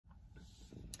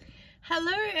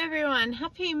Hello everyone,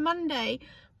 happy Monday.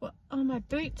 Well, oh, my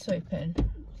boot's open.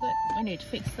 I need to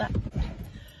fix that.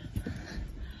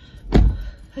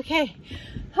 Okay,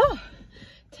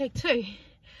 take two.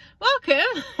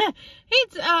 Welcome.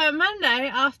 It's Monday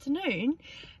afternoon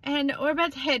and we're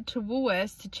about to head to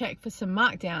Woolworths to check for some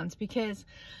markdowns because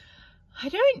I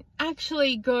don't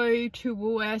actually go to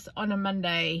Woolworths on a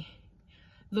Monday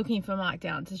looking for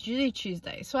markdowns. It's usually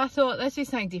Tuesday, so I thought let's do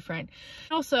something different.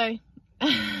 Also, I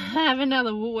have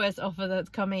another Woolworths offer that's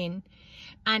come in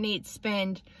and it's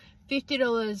spend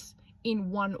 $50 in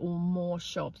one or more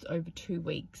shops over 2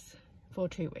 weeks for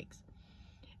 2 weeks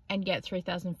and get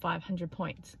 3,500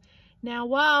 points. Now,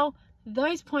 while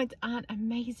those points aren't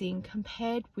amazing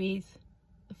compared with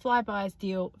the Flybuys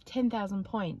deal of 10,000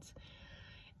 points,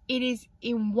 it is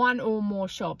in one or more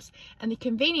shops, and the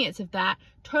convenience of that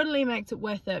totally makes it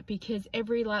worth it because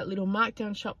every little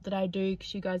markdown shop that I do,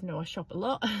 because you guys know I shop a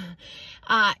lot,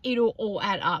 it'll all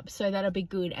add up, so that'll be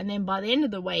good. And then by the end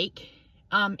of the week,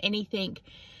 anything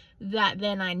that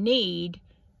then I need,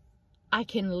 I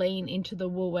can lean into the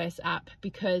Woolworths app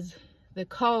because the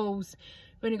Coles,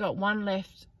 we've only got one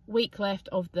week left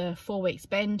of the 4-week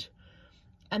spend,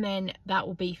 and then that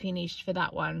will be finished for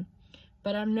that one.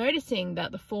 But I'm noticing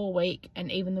that the 4-week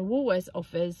and even the Woolworths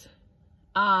offers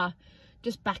are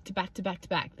just back to back to back to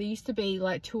back. There used to be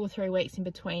like 2 or 3 weeks in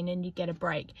between and you get a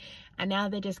break. And now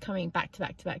they're just coming back to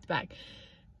back to back to back.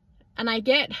 And I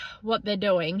get what they're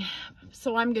doing.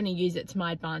 So I'm going to use it to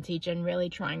my advantage and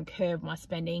really try and curb my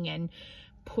spending and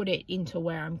put it into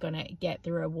where I'm going to get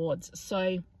the rewards.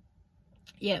 So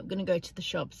yeah, I'm going to go to the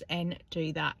shops and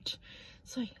do that.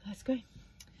 So let's go.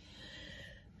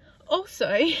 Also,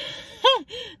 the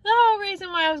whole reason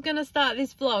why I was going to start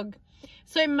this vlog.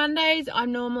 So Mondays,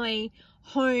 I'm normally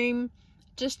home,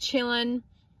 just chilling.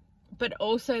 But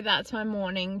also that's my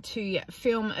morning to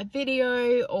film a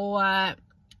video or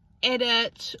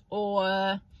edit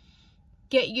or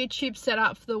get YouTube set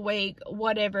up for the week,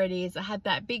 whatever it is. I had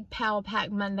that big power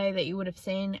pack Monday that you would have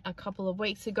seen a couple of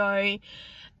weeks ago.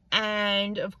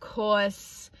 And of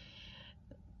course,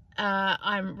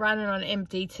 I'm running on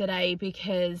empty today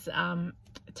because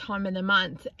time of the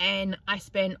month, and I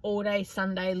spent all day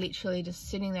Sunday literally just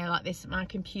sitting there like this at my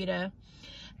computer.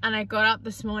 And I got up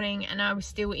this morning and I was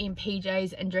still in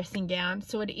PJs and dressing gown.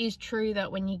 So it is true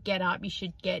that when you get up, you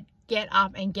should get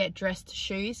up and get dressed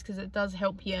shoes, because it does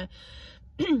help you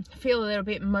feel a little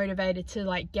bit motivated to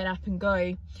like get up and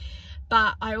go.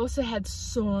 But I also had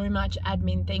so much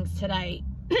admin things today.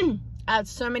 I had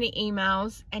so many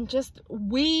emails and just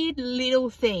weird little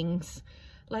things.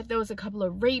 Like there was a couple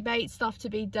of rebate stuff to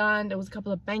be done. There was a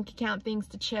couple of bank account things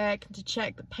to check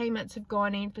that payments have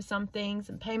gone in for some things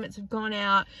and payments have gone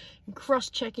out, and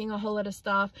cross-checking a whole lot of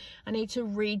stuff. I need to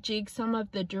rejig some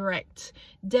of the direct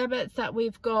debits that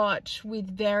we've got with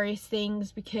various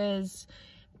things because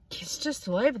it's just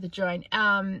all over the joint.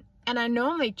 And I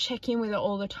normally check in with it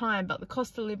all the time, but the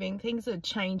cost of living, things are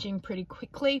changing pretty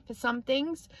quickly for some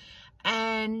things.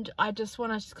 And I just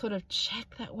want to sort of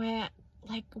check that where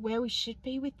we should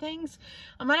be with things.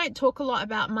 I don't talk a lot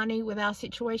about money with our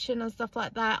situation and stuff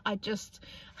like that. I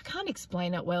can't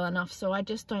explain it well enough, so I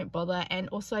just don't bother. And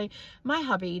also my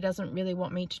hubby doesn't really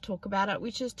want me to talk about it,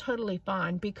 which is totally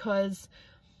fine because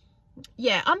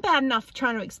yeah, I'm bad enough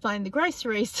trying to explain the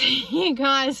groceries to you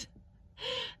guys,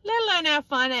 let alone our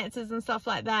finances and stuff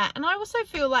like that. And I also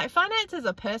feel like finances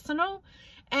are personal,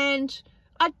 and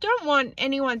I don't want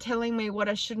anyone telling me what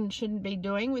I shouldn't be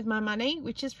doing with my money,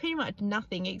 which is pretty much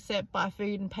nothing except buy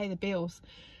food and pay the bills.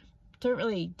 Don't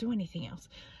really do anything else.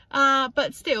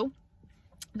 But still,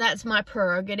 that's my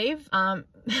prerogative.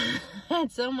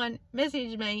 Had someone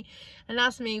message me and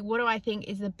asked me what do I think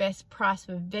is the best price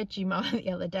for Vegemite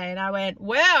the other day, and I went,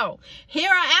 well,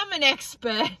 here I am, an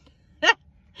expert.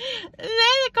 They're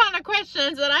the kind of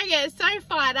questions that I get so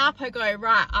fired up. I go,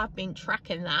 right, I've been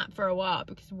tracking that for a while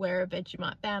because we're a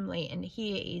Vegemite family, and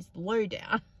here is the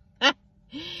lowdown.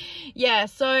 Yeah,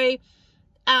 so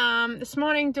this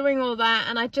morning doing all that,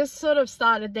 and I just sort of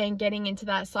started then getting into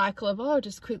that cycle of, oh,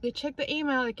 just quickly check the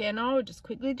email again, oh, just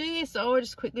quickly do this, oh,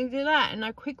 just quickly do that. And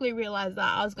I quickly realized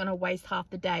that I was going to waste half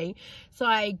the day, so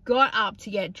I got up to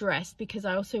get dressed because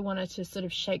I also wanted to sort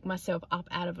of shake myself up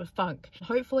out of a funk.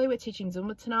 Hopefully we're teaching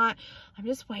Zumba tonight. I'm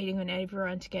just waiting on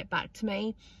everyone to get back to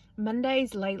me.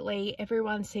 Mondays lately,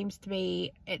 everyone seems to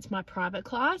be, it's my private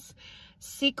class,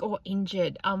 sick or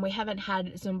injured. We haven't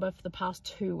had Zumba for the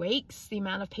past 2 weeks. The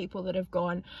amount of people that have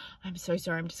gone, I'm so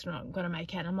sorry, I'm just not going to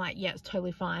make it. And I'm like, yeah, it's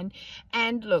totally fine.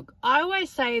 And look, I always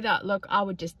say that, look, I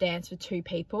would just dance for 2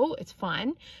 people. It's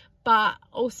fine. But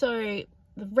also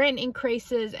the rent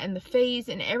increases and the fees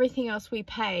and everything else we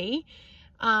pay,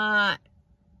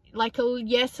 like,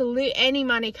 yes, any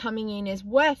money coming in is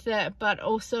worth it, but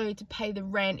also to pay the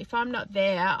rent. If I'm not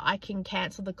there, I can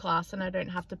cancel the class and I don't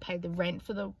have to pay the rent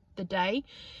for the day.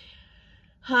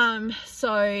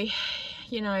 So,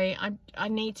 you know, I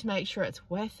need to make sure it's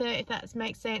worth it, if that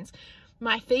makes sense.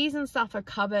 My fees and stuff are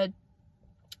covered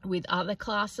with other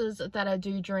classes that I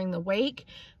do during the week,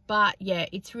 but yeah,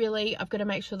 it's really, I've got to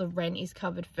make sure the rent is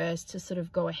covered first to sort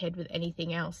of go ahead with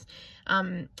anything else.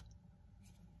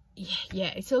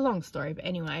 Yeah, it's a long story, but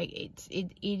anyway,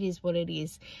 it is what it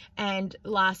is. And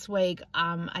last week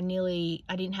I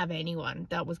didn't have anyone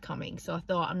that was coming, so I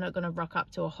thought, I'm not going to rock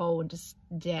up to a hall and just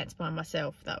dance by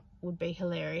myself. That would be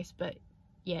hilarious, but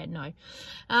yeah, no.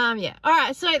 Yeah, all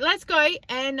right, so let's go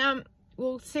and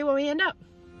we'll see where we end up.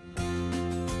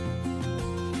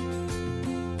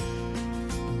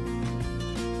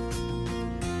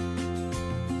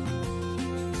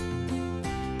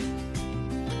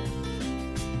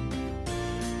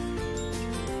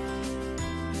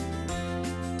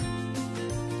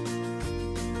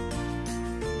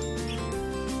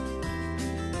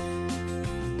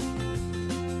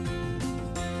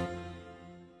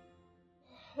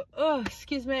 Oh,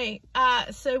 excuse me.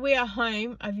 So we are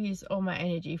home. I've used all my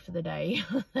energy for the day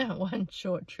on that one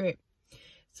short trip.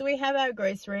 So we have our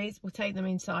groceries. We'll take them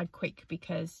inside quick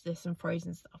because there's some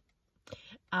frozen stuff.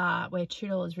 We're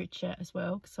 $2 richer as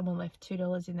well because someone left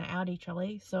 $2 in the Aldi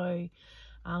trolley. So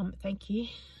thank you.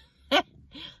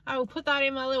 I will put that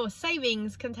in my little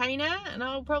savings container and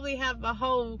I'll probably have a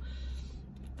whole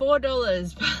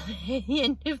 $4 by the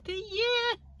end of the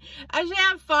year. Actually,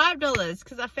 I have $5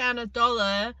 because I found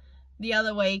 $1 the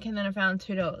other week and then I found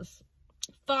 $2.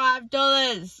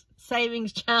 $5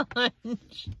 savings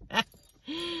challenge.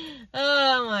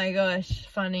 Oh my gosh,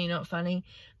 funny, not funny.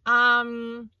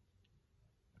 Yeah,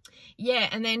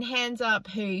 and then hands up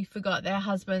who forgot their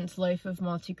husband's loaf of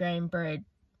multigrain bread.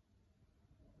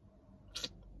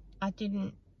 I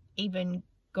didn't even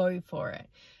go for it.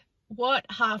 What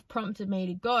half prompted me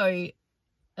to go,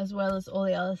 as well as all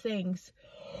the other things,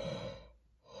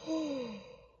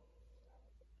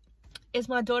 is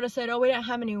my daughter said, oh, we don't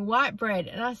have any white bread.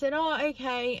 And I said, oh,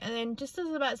 okay. And then just as I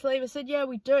was about to leave, I said, yeah,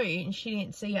 we do. And she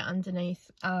didn't see it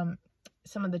underneath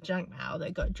some of the junk mail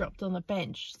that got dropped on the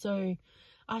bench. So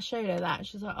I showed her that.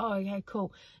 She's like, oh, okay,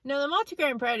 cool. Now, the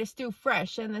multigrain bread is still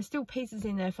fresh and there's still pieces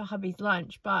in there for hubby's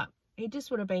lunch, but it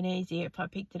just would have been easier if I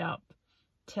picked it up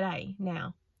today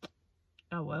now.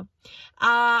 Oh, well.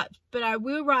 But I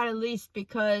will write a list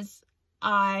because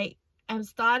I am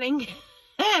starting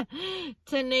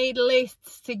to need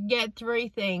lists to get through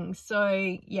things.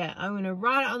 So yeah, I'm going to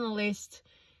write it on the list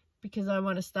because I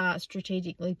want to start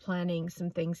strategically planning some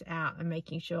things out and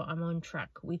making sure I'm on track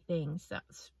with things.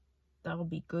 That'll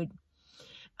be good.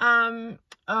 Oh,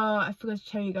 I forgot to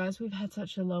tell you guys, we've had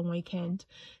such a long weekend.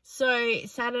 So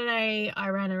Saturday I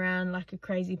ran around like a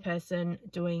crazy person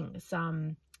doing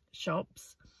some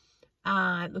shops,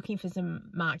 looking for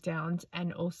some markdowns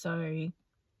and also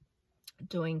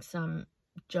doing some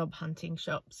job hunting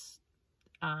shops.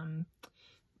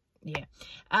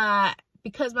 Yeah,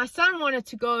 because my son wanted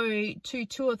to go to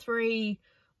 2 or 3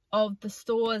 of the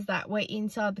stores that were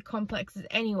inside the complexes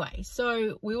anyway,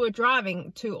 so we were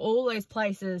driving to all those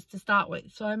places to start with,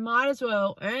 so I might as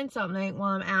well earn something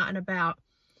while I'm out and about.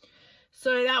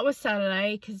 So that was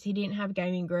Saturday because he didn't have a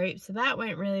gaming group, so that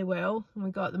went really well and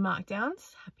we got the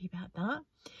markdowns. Happy about that.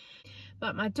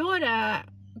 But my daughter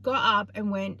got up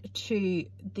and went to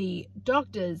the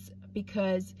doctor's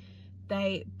because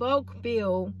they bulk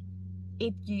bill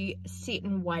if you sit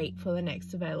and wait for the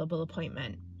next available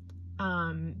appointment,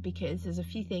 because there's a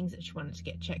few things that she wanted to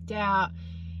get checked out.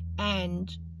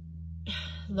 And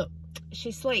look,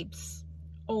 she sleeps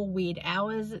all weird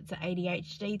hours. It's an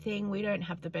ADHD thing. We don't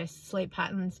have the best sleep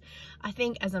patterns. I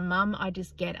think as a mum I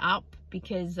just get up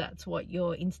because that's what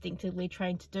you're instinctively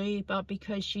trained to do, but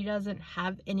because she doesn't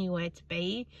have anywhere to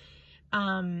be,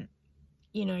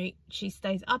 you know, she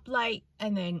stays up late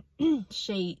and then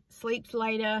she sleeps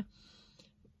later.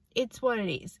 It's what it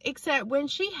is. Except when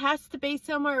she has to be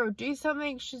somewhere or do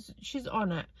something, she's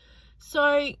on it.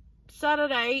 So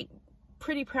Saturday,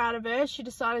 pretty proud of her, she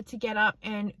decided to get up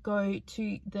and go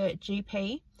to the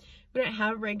GP. We don't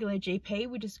have a regular GP,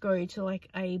 we just go to like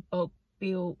a bulk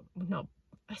bill, not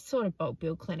a sort of bulk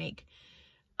bill clinic,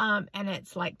 and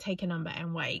it's like take a number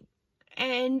and wait.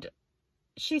 And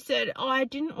she said, oh, I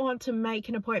didn't want to make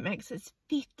an appointment because it's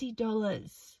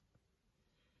 $50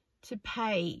 to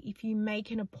pay if you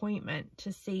make an appointment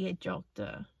to see a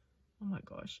doctor. Oh my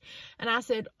gosh. And I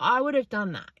said, I would have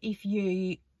done that if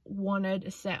you wanted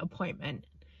a set appointment.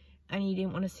 and you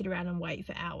didn't want to sit around and wait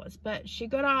for hours. But she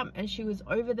got up and she was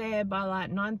over there by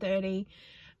like 9:30.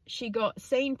 She got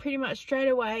seen pretty much straight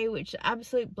away, which is an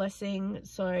absolute blessing,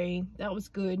 so that was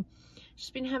good. She's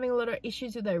been having a lot of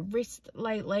issues with her wrist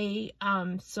lately,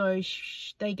 so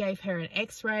they gave her an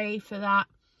x-ray for that.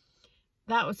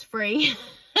 That was free.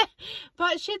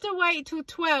 But she had to wait till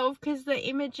 12 because the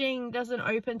imaging doesn't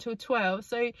open till 12,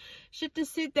 so she had to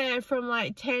sit there from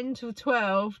like 10 till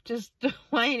 12 just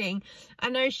waiting. I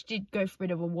know she did go for a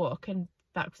bit of a walk and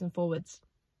backwards and forwards,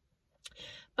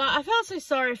 but I felt so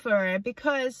sorry for her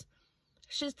because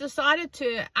she's decided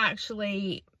to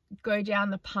actually go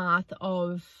down the path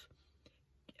of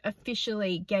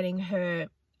officially getting her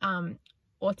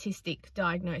autistic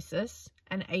diagnosis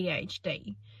and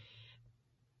ADHD,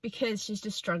 because she's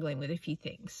just struggling with a few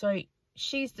things. So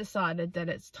she's decided that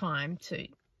it's time to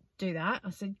do that. I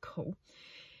said, cool.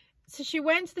 So she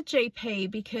went to the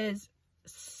GP because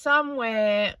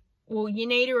somewhere, well, you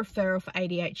need a referral for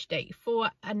ADHD. For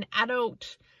an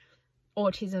adult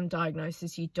autism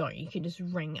diagnosis, you don't. You can just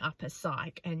ring up a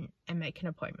psych and make an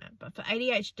appointment. But for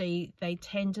ADHD, they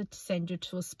tend to send you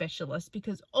to a specialist,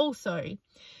 because also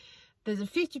there's a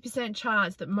 50%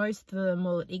 chance that most of them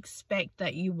will expect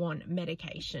that you want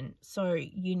medication. So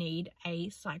you need a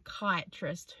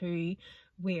psychiatrist who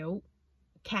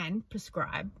can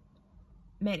prescribe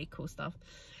medical stuff.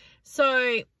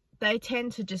 So they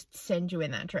tend to just send you in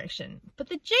that direction. But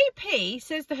the GP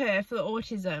says to her, for the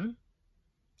autism,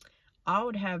 I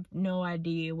would have no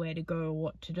idea where to go or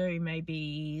what to do.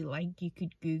 Maybe like you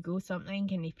could Google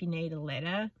something, and if you need a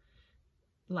letter,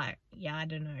 like, yeah, I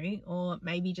don't know, or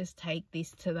maybe just take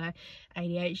this to the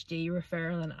ADHD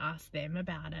referral and ask them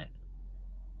about it.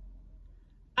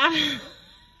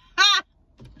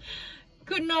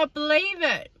 Could not believe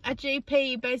it. A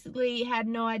GP basically had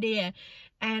no idea,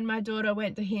 and my daughter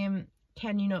went to him,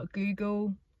 can you not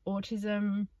Google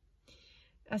autism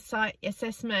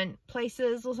assessment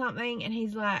places or something? And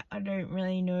he's like, I don't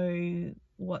really know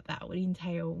what that would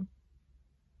entail.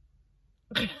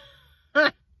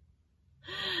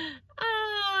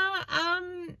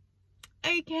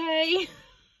 Okay.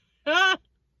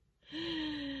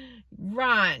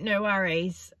 Right, no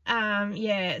worries.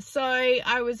 Yeah, so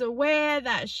I was aware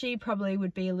that she probably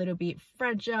would be a little bit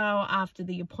fragile after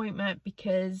the appointment,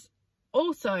 because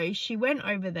also she went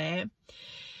over there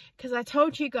because I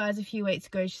told you guys a few weeks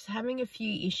ago she's having a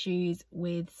few issues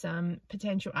with some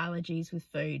potential allergies with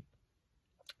food.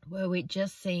 Well, it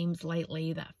just seems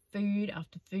lately that food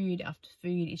after food after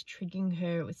food is triggering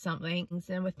her with something.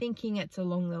 So we're thinking it's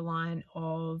along the line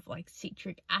of like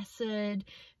citric acid,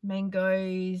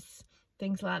 mangoes,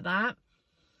 things like that.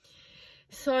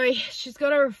 So she's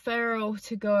got a referral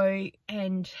to go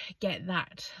and get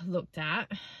that looked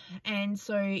at. And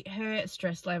so her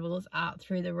stress levels are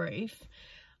through the roof.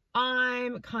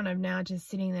 I'm kind of now just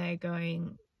sitting there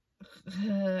going,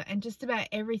 and just about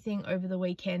everything over the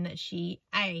weekend that she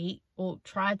ate or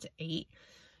tried to eat,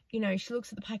 you know, she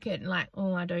looks at the packet and like,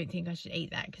 oh, I don't think I should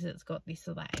eat that because it's got this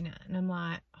or that in it. And I'm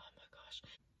like, oh my gosh.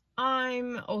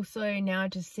 I'm also now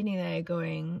just sitting there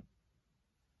going,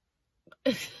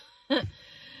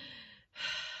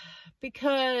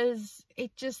 because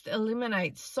it just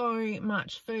eliminates so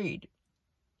much food.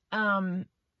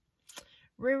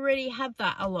 We already have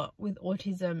that a lot with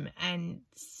autism and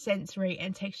sensory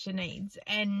and texture needs,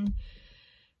 and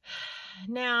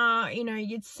now, you know,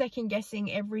 you're second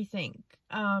guessing everything,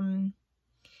 from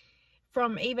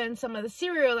even some of the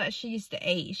cereal that she used to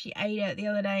eat. She ate it the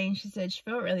other day and she said she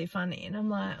felt really funny, and I'm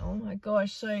like, oh my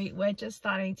gosh. So we're just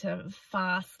starting to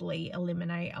fastly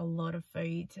eliminate a lot of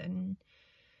foods, and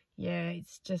yeah,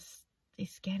 it's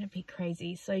gonna be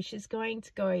crazy. So she's going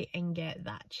to go and get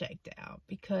that checked out,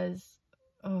 because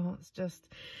oh, it's just,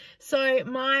 so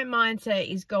my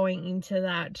mindset is going into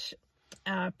that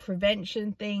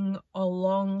prevention thing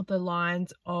along the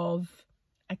lines of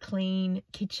a clean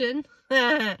kitchen,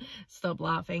 stop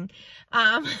laughing,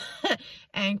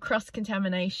 and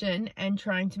cross-contamination, and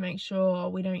trying to make sure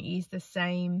we don't use the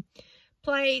same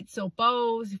plates or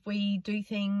bowls if we do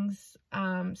things.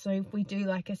 So if we do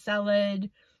like a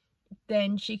salad,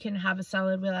 then she can have a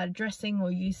salad without a dressing,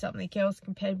 or use something else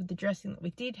compared with the dressing that we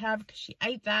did have, because she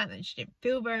ate that and she didn't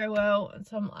feel very well. And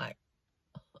so I'm like,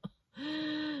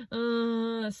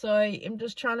 so I'm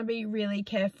just trying to be really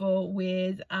careful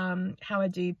with how I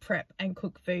do prep and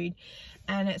cook food,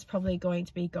 and it's probably going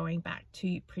to be going back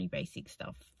to pretty basic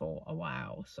stuff for a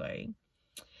while. So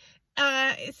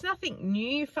it's nothing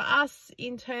new for us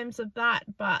in terms of that,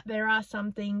 but there are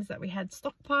some things that we had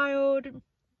stockpiled.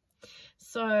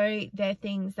 So they're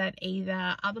things that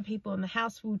either other people in the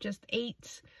house will just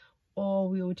eat, or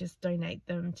we will just donate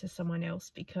them to someone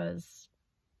else, because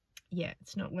yeah,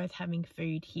 it's not worth having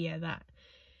food here that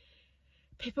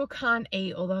people can't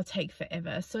eat or they'll take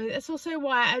forever. So that's also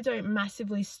why I don't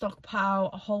massively stockpile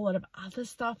a whole lot of other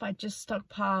stuff. I just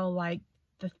stockpile like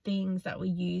the things that we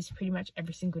use pretty much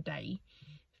every single day,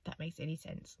 if that makes any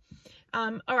sense.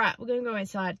 All right, we're gonna go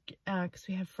inside because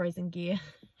we have frozen gear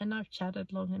and I've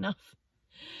chatted long enough.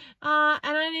 And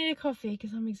I need a coffee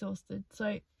because I'm exhausted. So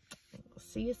I'll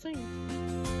see you soon.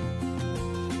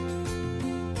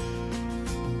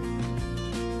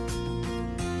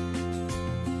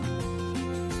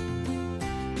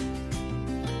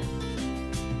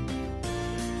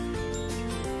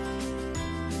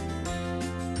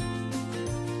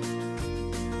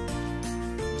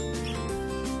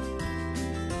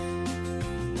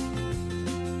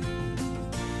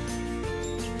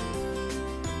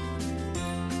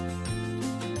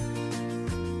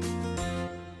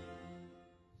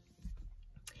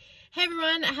 Hey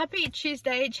everyone, happy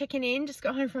Tuesday, checking in. Just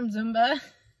got home from Zumba.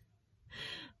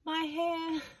 My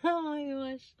hair, oh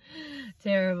my gosh,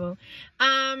 terrible.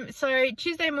 So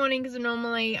Tuesday mornings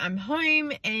normally I'm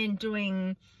home and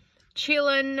doing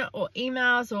chilling or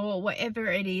emails or whatever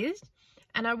it is.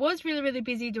 And I was really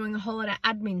busy doing a whole lot of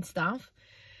admin stuff.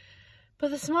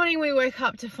 But this morning we woke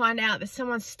up to find out that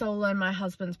someone's stolen my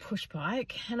husband's push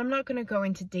bike. And I'm not going to go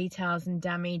into details and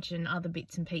damage and other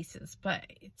bits and pieces, but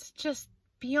it's just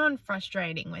beyond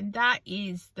frustrating when that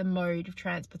is the mode of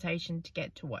transportation to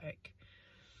get to work.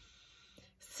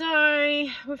 So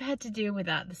we've had to deal with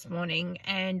that this morning,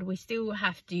 and we still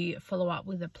have to follow up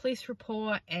with a police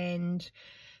report and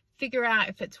figure out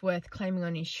if it's worth claiming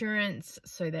on insurance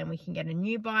so then we can get a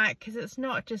new bike, because it's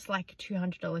not just like a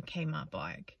 $200 Kmart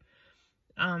bike.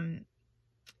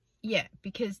 Yeah,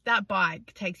 because that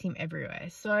bike takes him everywhere.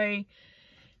 So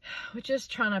we're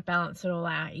just trying to balance it all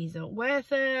out. Is it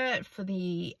worth it for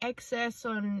the excess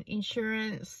on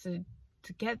insurance to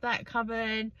get that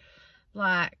covered?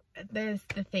 Like, there's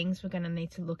the things we're going to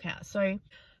need to look at. So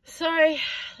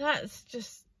that's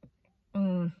just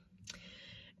and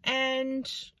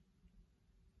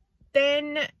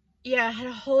then yeah, I had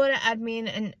a whole lot of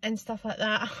admin and stuff like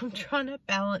that. I'm trying to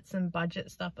balance some budget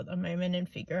stuff at the moment and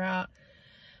figure out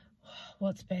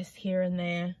what's best here and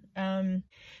there.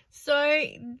 So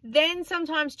then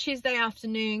sometimes Tuesday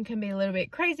afternoon can be a little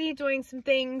bit crazy doing some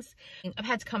things. I've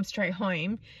had to come straight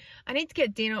home. I need to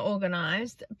get dinner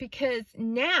organized because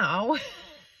now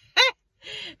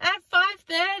at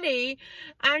 5:30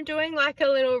 I'm doing like a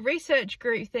little research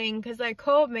group thing, because they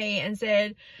called me and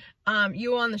said,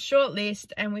 you're on the short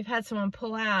list and we've had someone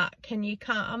pull out, can you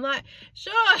come? I'm like,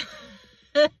 sure.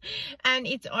 And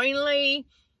it's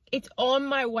on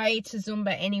my way to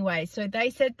Zumba anyway. So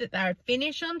they said that they would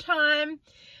finish on time,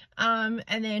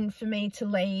 and then for me to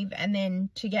leave and then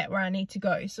to get where I need to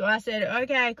go. So I said,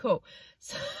 okay, cool.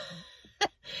 So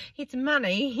it's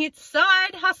money. It's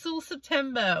side hustle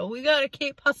September. We got to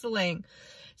keep hustling.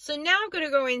 So now I've got to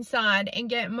go inside and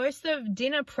get most of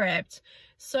dinner prepped.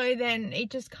 So then it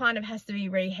just kind of has to be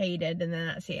reheated, and then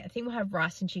that's it. I think we'll have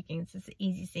rice and chickens. It's the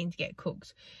easiest thing to get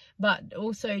cooked. But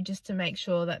also just to make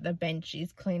sure that the bench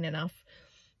is clean enough.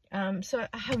 So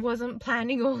I wasn't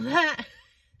planning all that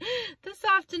this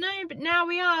afternoon, but now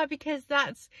we are, because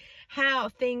that's how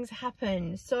things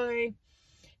happen. So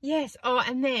yes. Oh,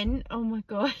 and then, oh my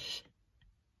gosh,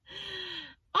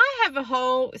 I have a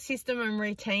whole system and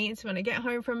routine. So when I get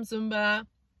home from Zumba,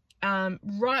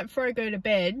 right before I go to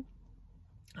bed,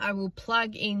 I will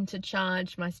plug in to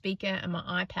charge my speaker and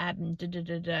my iPad and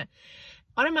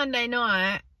On a Monday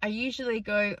night, I usually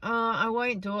go, oh, I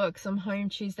won't do it because I'm home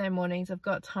Tuesday mornings. I've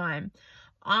got time.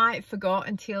 I forgot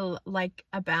until like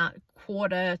about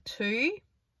 1:45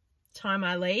 time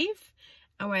I leave.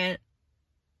 I went,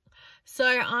 so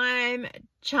I'm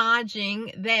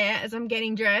charging there as I'm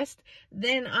getting dressed.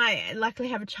 Then I luckily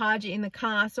have a charger in the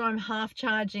car, so I'm half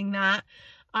charging that.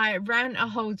 I ran a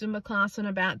whole Zumba class on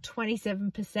about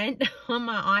 27% on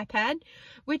my iPad,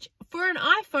 which for an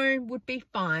iPhone would be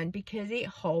fine because it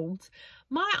holds.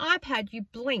 My iPad, you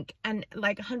blink and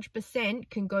like 100%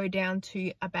 can go down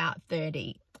to about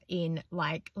 30 in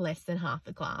like less than half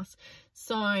the class.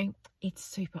 So it's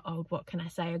super old. What can I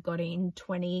say? I got it in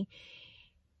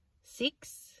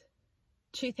 2006.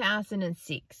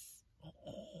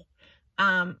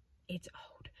 It's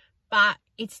old, but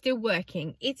it's still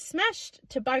working. It's smashed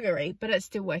to buggery, but it's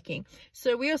still working.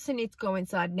 So we also need to go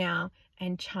inside now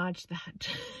and charge that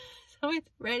so it's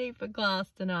ready for class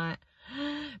tonight.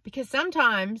 Because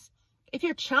sometimes if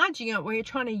you're charging it where you're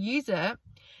trying to use it,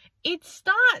 it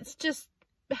starts just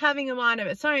having a mind of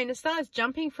its own. It starts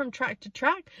jumping from track to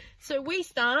track. So we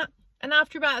start And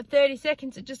after about 30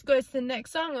 seconds, it just goes to the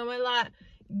next song. And we're like,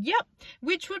 yep.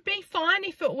 Which would be fine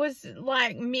if it was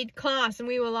like mid-class and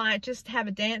we were like, just have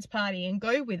a dance party and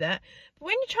go with it. But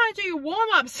when you try to do a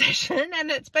warm-up session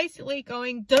and it's basically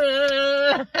going,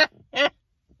 duh, it's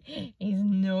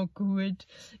not good.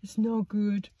 It's not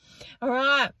good. All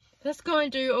right, let's go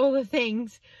and do all the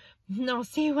things. And I'll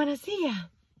see you when I see you.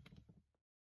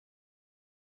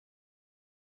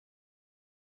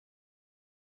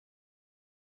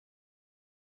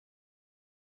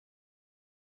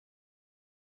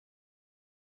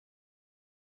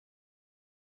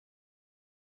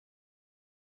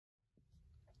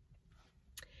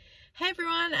 Hey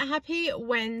everyone, happy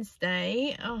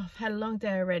Wednesday. Oh, I've had a long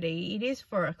day already. It is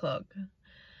 4 o'clock.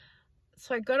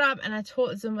 So I got up and I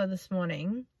taught Zumba this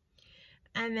morning.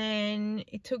 And then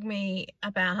it took me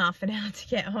about half an hour to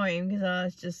get home because I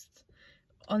was just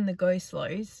on the go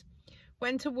slows.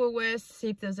 Went to Woolworths to see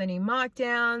if there was any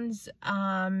markdowns.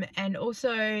 And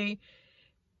also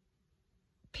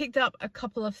picked up a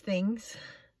couple of things.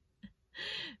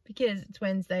 Because it's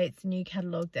Wednesday, it's a new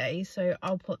catalogue day, so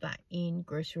I'll put that in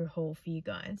grocery haul for you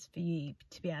guys, for you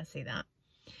to be able to see that.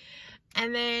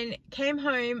 And then came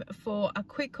home for a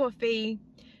quick coffee,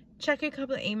 check a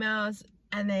couple of emails,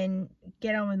 and then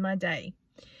get on with my day.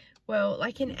 Well,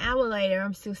 like an hour later,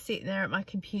 I'm still sitting there at my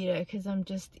computer because I'm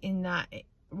just in that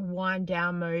wind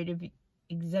down mode of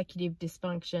executive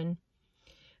dysfunction.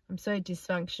 I'm so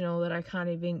dysfunctional that I can't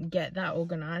even get that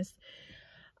organised.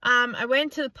 I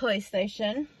went to the police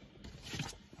station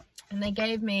and they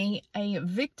gave me a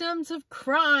victims of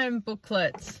crime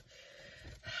booklet.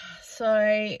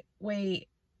 So we,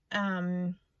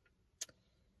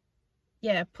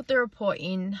 yeah, put the report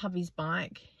in hubby's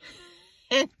bike.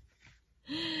 Oh,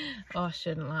 I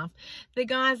shouldn't laugh. The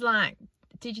guy's like,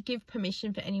 did you give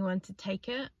permission for anyone to take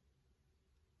it?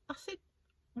 I said,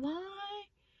 why?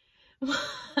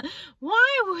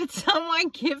 Why would someone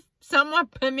give someone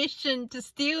permission to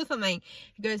steal something?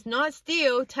 He goes, not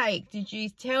steal, take. Did you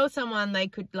tell someone they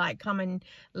could like come and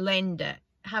lend it,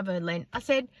 have a lend? I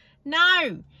said,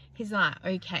 no. He's like,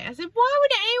 okay. I said, why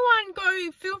would anyone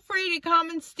go, feel free to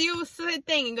come and steal said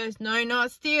thing? He goes, no,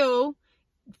 not steal,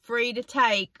 free to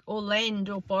take or lend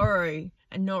or borrow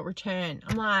and not return.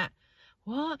 I'm like,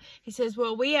 what? He says,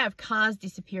 well, we have cars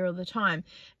disappear all the time.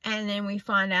 And then we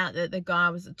find out that the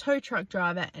guy was a tow truck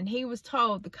driver and he was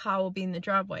told the car will be in the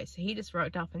driveway. So he just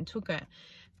rocked up and took it.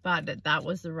 But that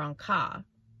was the wrong car.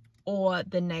 Or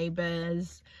the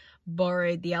neighbors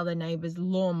borrowed the other neighbor's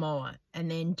lawnmower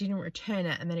and then didn't return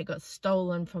it. And then it got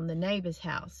stolen from the neighbor's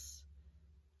house.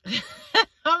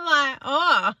 I'm like,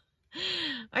 oh,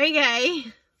 okay.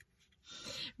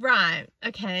 Right,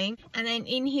 okay. And then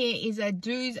in here is a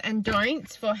do's and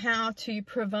don'ts for how to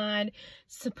provide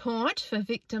support for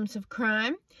victims of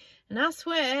crime. And I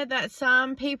swear that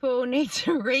some people need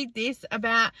to read this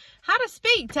about how to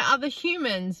speak to other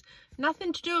humans.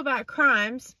 Nothing to do about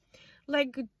crimes.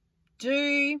 Like,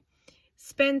 do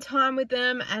spend time with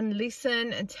them and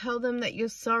listen and tell them that you're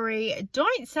sorry.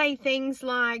 Don't say things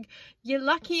like, you're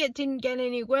lucky it didn't get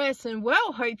any worse and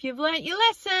well, hope you've learnt your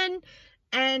lesson.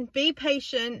 And be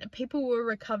patient. People will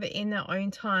recover in their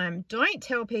own time. Don't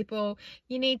tell people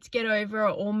you need to get over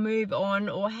it or move on,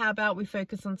 or how about we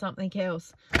focus on something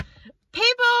else.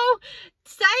 People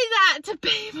say that to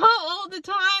people all the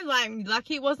time. Like,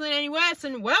 lucky it wasn't any worse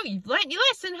and well, you've learnt your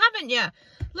lesson, haven't you?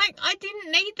 Like, I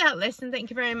didn't need that lesson,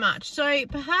 thank you very much. So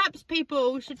perhaps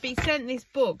people should be sent this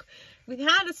book with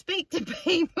how to speak to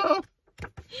people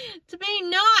to be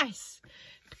nice,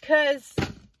 because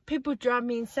people drive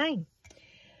me insane.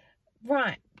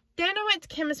 Right, then I went to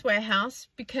Chemist Warehouse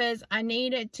because I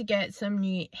needed to get some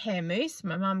new hair mousse.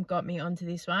 My mum got me onto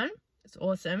this one. It's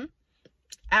awesome.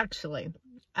 Actually,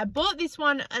 I bought this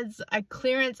one as a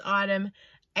clearance item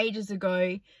ages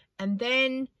ago, and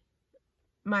then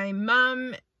my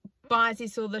mum buys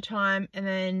this all the time, and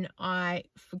then I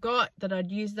forgot that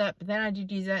I'd used it, but then I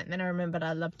did use it, and then I remembered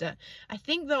I loved it. I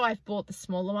think though I've bought the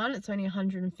smaller one. It's only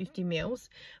 150 mils,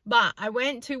 but I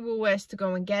went to Woolworths to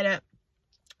go and get it,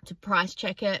 to price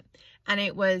check it, and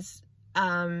it was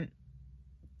 $10,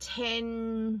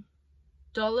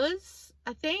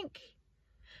 I think,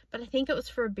 but I think it was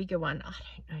for a bigger one. I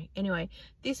don't know. Anyway,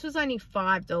 this was only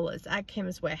 $5 at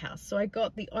Chemist Warehouse, so I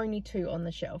got the only two on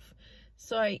the shelf.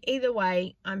 So either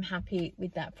way, I'm happy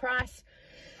with that price.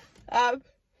 Oh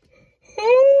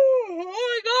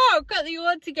my god, got the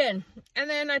odds again. And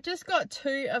then I just got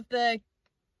two of the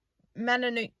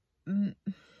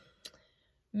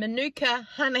Manuka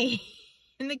honey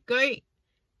in the goat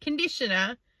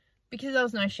conditioner because there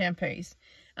was no shampoos,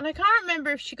 and I can't remember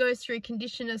if she goes through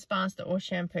conditioners faster or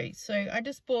shampoos, so I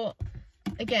just bought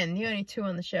Again, the only 2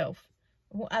 on the shelf.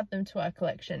 We'll add them to our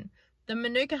collection. The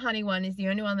Manuka honey one is the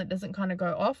only one that doesn't kind of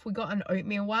go off. We got an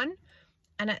oatmeal one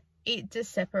and it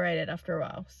just separated after a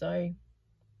while. So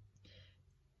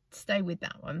stay with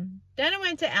that one. Then I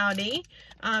went to Aldi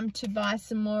to buy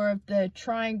some more of the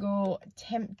triangle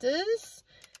tempters.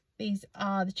 These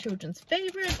are the children's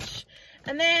favorite.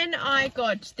 And then I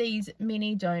got these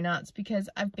mini donuts because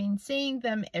I've been seeing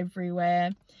them everywhere.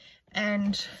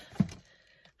 And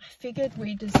I figured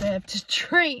we deserved a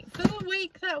treat for the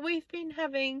week that we've been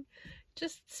having.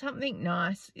 Just something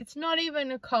nice. It's not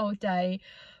even a cold day.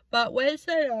 But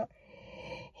Wednesday night.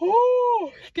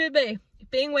 Oh, excuse me.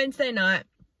 Being Wednesday night,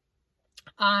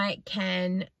 I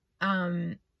can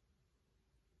have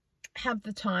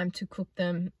the time to cook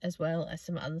them as well as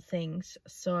some other things.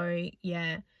 So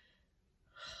yeah,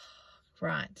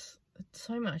 right,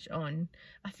 so much on.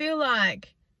 I feel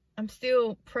like I'm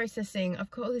still processing. I've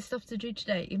got all this stuff to do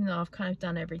today, even though I've kind of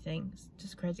done everything. It's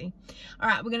just crazy. All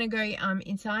right, we're gonna go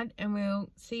inside and we'll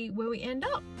see where we end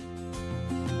up.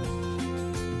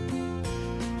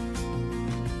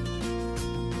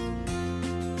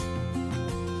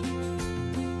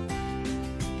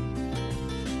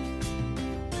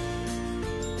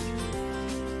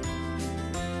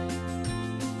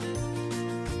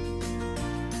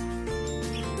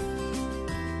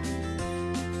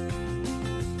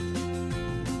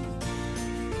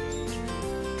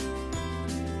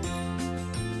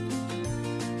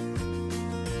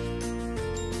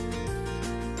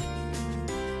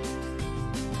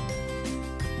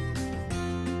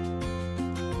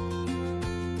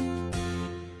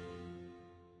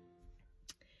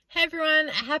 Hey everyone,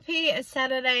 happy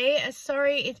Saturday.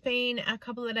 Sorry it's been a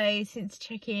couple of days since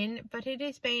check-in, but it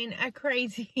has been a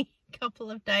crazy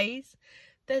couple of days.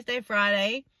 Thursday,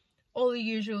 Friday, all the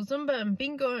usual Zumba and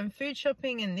bingo and food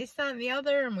shopping and this, that and the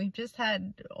other, and we've just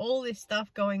had all this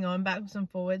stuff going on backwards and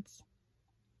forwards.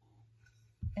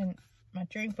 And my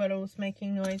drink bottle's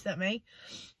making noise at me.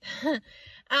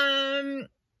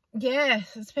 Yeah,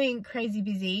 it's been crazy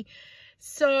busy.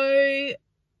 So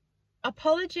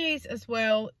apologies as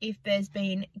well if there's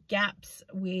been gaps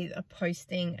with a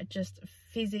posting. Just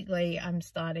physically I'm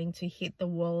starting to hit the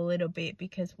wall a little bit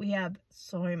because we have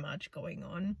so much going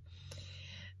on.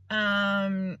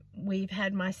 We've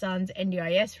had my son's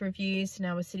NDIS reviews, so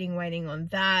now we're sitting waiting on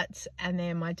that, and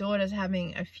then my daughter's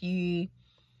having a few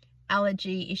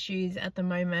allergy issues at the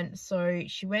moment, so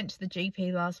she went to the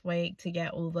GP last week to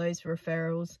get all those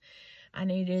referrals,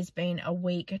 and it has been a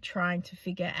week trying to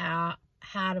figure out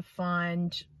how to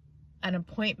find an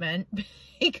appointment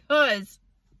because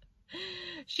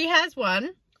she has one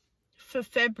for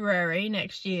February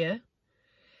next year,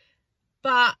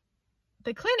 but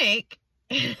the clinic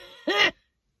they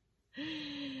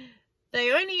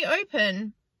only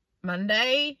open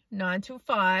Monday 9 till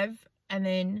 5, and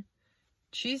then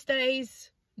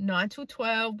Tuesdays 9 till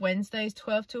 12, Wednesdays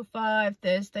 12 till 5,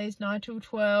 Thursdays 9 till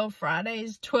 12,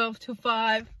 Fridays 12 till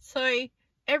 5. So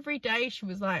every day she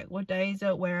was like, what day is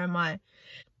it? Where am I?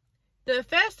 The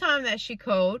first time that she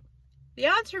called, the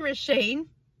answering machine,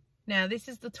 now this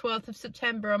is the 12th of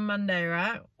September on Monday,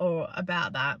 right? Or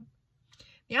about that.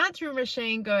 The answering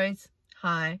machine goes,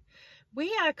 hi,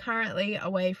 we are currently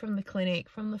away from the clinic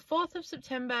from the 4th of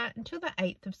September until the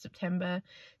 8th of September.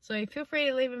 So feel free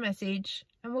to leave a message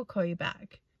and we'll call you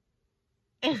back.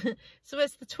 So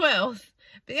it's the 12th,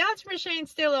 but the answering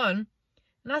machine's still on.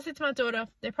 And I said to my daughter,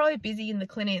 they're probably busy in the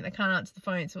clinic, they can't answer the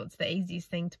phone, so it's the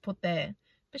easiest thing to put there.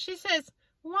 But she says,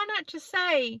 why not just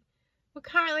say, we're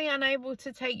currently unable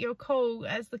to take your call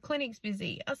as the clinic's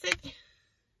busy. I said,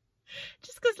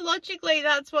 just because logically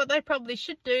that's what they probably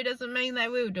should do doesn't mean they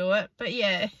will do it, but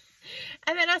yeah.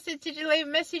 And then I said, did you leave a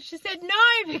message? She said, no,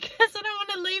 because I don't want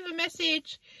to leave a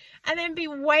message and then be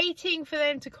waiting for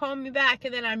them to call me back,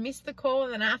 and then I miss the call,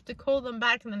 and then I have to call them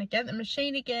back, and then I get the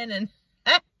machine again, and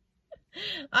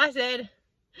I said,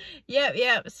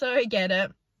 yep, so I get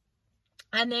it.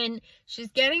 And then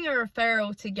she's getting a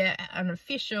referral to get an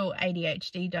official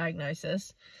ADHD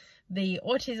diagnosis. The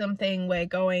autism thing, we're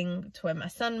going to where my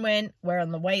son went. We're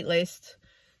on the wait list.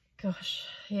 Gosh,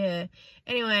 yeah.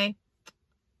 Anyway,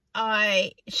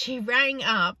 she rang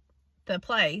up the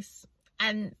place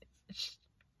and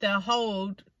the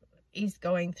hold is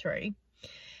going through.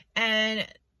 And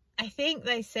I think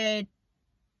they said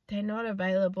they're not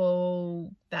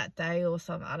available that day or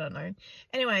something. I don't know.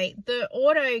 Anyway, the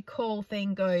auto call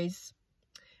thing goes,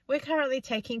 we're currently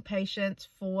taking patients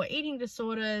for eating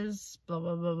disorders, blah,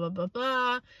 blah, blah, blah, blah,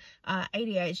 blah,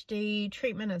 ADHD,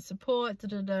 treatment and support, da,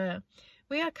 da, da.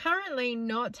 We are currently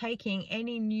not taking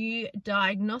any new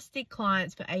diagnostic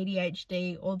clients for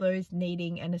ADHD or those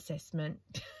needing an assessment.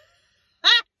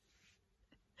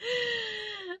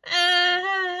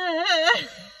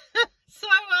 So,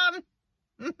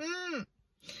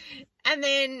 and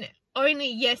then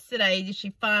only yesterday did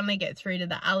she finally get through to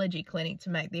the allergy clinic to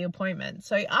make the appointment.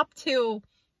 So up till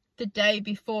the day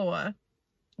before,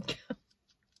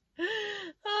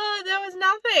 oh, there was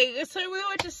nothing. So we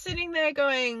were just sitting there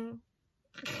going,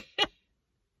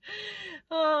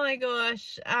 oh my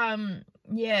gosh.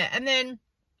 Yeah. And then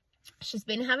she's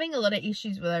been having a lot of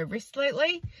issues with her wrist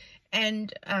lately.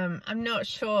 And I'm not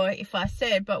sure if I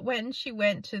said, but when she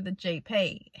went to the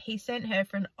GP, he sent her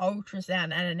for an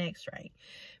ultrasound and an x-ray.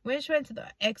 When she went to the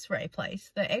x-ray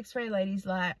place, the x-ray lady's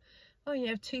like, oh, you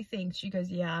have two things. She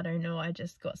goes, yeah, I don't know. I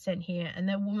just got sent here. And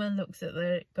the woman looks at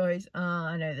it, goes, oh,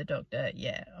 I know the doctor.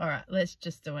 Yeah, all right, let's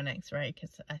just do an x-ray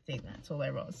because I think that's all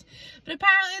there was. But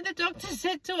apparently the doctor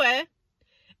said to her,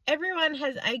 everyone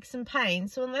has aches and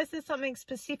pains, so unless there's something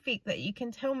specific that you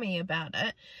can tell me about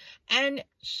it. And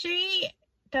she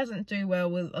doesn't do well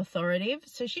with authoritative,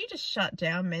 so she just shut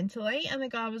down mentally. And the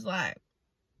guy was like,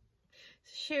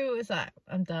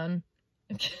 I'm done.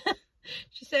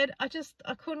 She said, I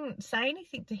couldn't say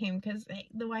anything to him because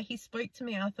the way he spoke to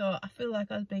me, I feel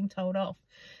like I was being told off.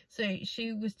 So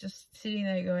she was just sitting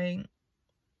there going,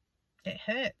 it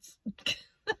hurts.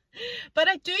 But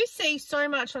I do see so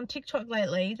much on TikTok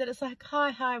lately that it's like,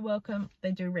 hi, welcome.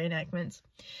 They do reenactments.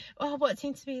 Oh, what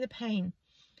seems to be the pain?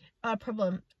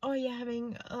 Problem. Oh, you're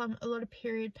having a lot of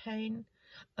period pain.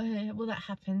 Well, that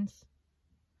happens.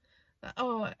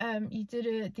 Oh, you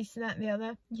did this and that and the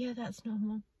other. Yeah, that's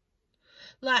normal.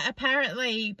 Like,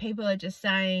 apparently people are just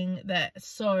saying that,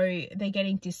 so they're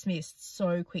getting dismissed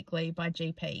so quickly by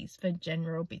GPs for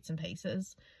general bits and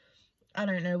pieces. I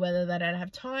don't know whether they don't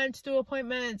have time to do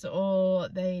appointments or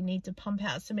they need to pump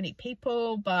out so many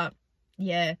people, but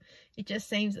yeah, it just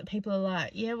seems that people are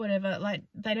like, yeah, whatever, like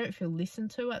they don't feel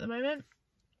listened to at the moment.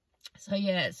 So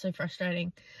yeah, it's so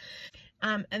frustrating.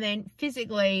 And then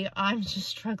physically, I'm just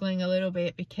struggling a little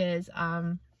bit because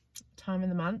time of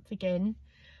the month again,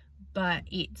 but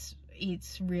it's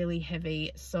really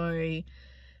heavy, so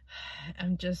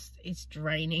it's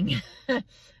draining.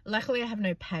 Luckily I have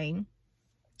no pain.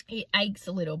 It aches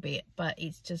a little bit, but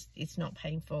it's not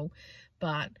painful.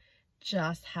 But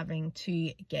just having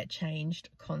to get changed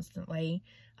constantly.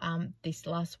 This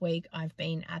last week I've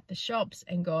been at the shops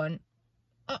and gone,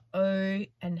 uh-oh,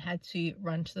 and had to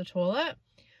run to the toilet,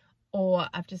 or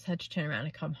I've just had to turn around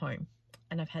and come home,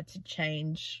 and I've had to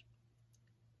change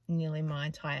nearly my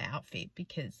entire outfit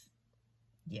because,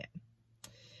 yeah.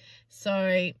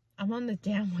 So I'm on the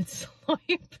downward slope.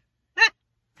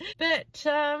 But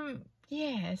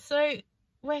yeah, so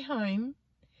we're home.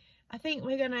 I think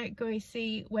we're gonna go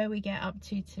see where we get up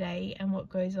to today and what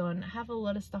goes on. I have a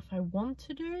lot of stuff I want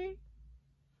to do.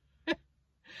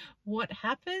 What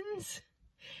happens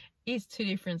is two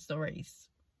different stories.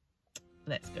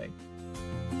 Let's go.